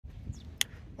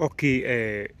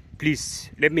Okay, please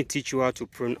let me teach you how to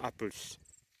prune apples.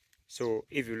 So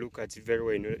if you look at it very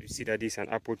well, you see that this is an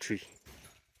apple tree.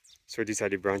 So these are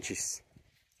the branches.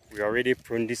 We already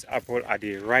pruned this apple at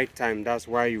the right time. That's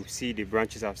why you see the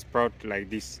branches have sprouted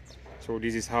like this. So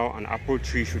this is how an apple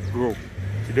tree should grow.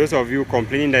 So those of you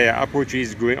complaining that your apple tree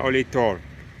is growing only tall,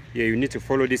 yeah, you need to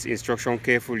follow this instruction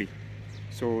carefully.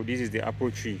 So this is the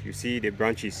apple tree. You see the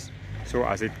branches. So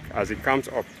as it comes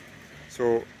up,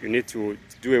 so you need to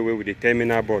do away with the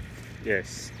terminal board.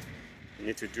 Yes, you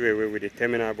need to do away with the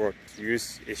terminal board.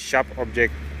 Use a sharp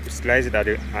object to slice it at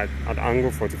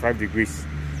angle 45 degrees.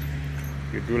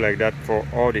 You do like that for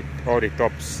all the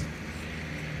tops.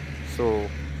 So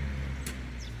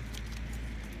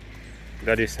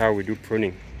that is how we do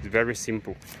pruning. It's very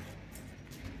simple.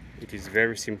 It is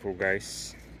very simple,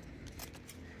 guys.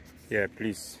 Yeah,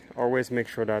 please always make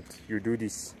sure that you do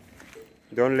this.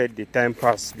 Don't let the time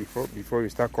pass before you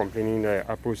start complaining that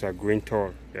apples are growing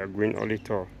tall. They are growing only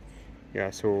tall. Yeah,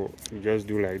 so you just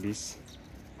do like this.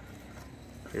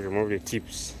 You remove the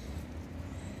tips.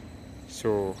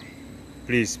 So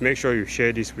please make sure you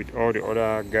share this with all the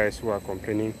other guys who are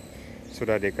complaining, so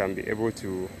that they can be able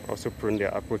to also prune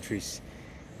their apple trees.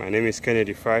 My name is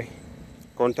Kennedy Fry.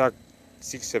 Contact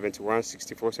 671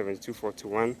 64 72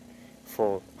 41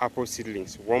 for apple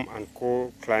seedlings. Warm and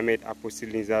cold climate apple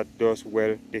seedlings that does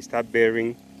well. They start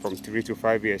bearing from 3 to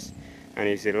 5 years, and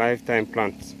it's a lifetime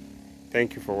plant.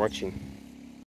 Thank you for watching.